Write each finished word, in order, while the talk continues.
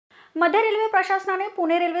मध्य रेल्वे प्रशासनाने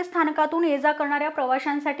पुणे रेल्वे स्थानकातून ये-जा करणाऱ्या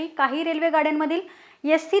प्रवाशांसाठी काही रेल्वे गाड्यांमधील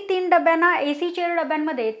एससी 3 डब्यांना एसी चेअर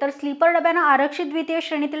डब्यांमध्ये तर स्लीपर डब्यांना आरक्षित द्वितीय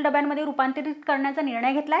श्रेणीतील डब्यांमध्ये रूपांतरित करण्याचा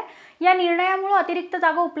निर्णय घेतलाय। या निर्णयामुळे अतिरिक्त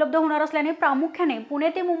जागा उपलब्ध होणार असल्याने प्रामुख्याने पुणे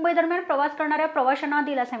ते मुंबई दरम्यान प्रवास करणाऱ्या प्रवाशांना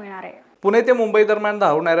दिलासा मिळणार आहे। पुणे ते मुंबई दरम्यान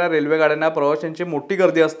धावणाऱ्या रेल्वे गाड्यांना प्रवाशांची मोठी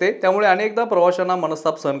गर्दी असते, त्यामुळे अनेकदा प्रवाशांना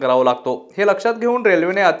मनस्ताप सहन करावा लागतो। हे लक्षात घेऊन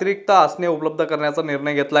रेल्वेने अतिरिक्त आसने उपलब्ध करण्याचा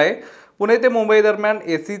निर्णय घेतला आहे। पुणे ते मुंबई दरम्यान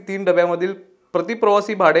एसी 3 डब्यामधील प्रति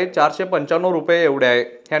प्रवासी भाडे 495 रुपये एवढे आहे।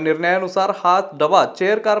 या निर्णयानुसार हा डबा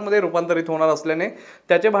चेअर कारमध्ये रूपांतरित होणार असल्याने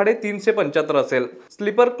त्याचे भाडे 375 असेल।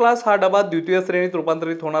 स्लीपर क्लास हा डबा द्वितीय श्रेणीत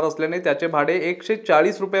रूपांतरित होणार असल्याने त्याचे भाडे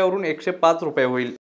 140 रुपयावरून 105 रुपये होईल।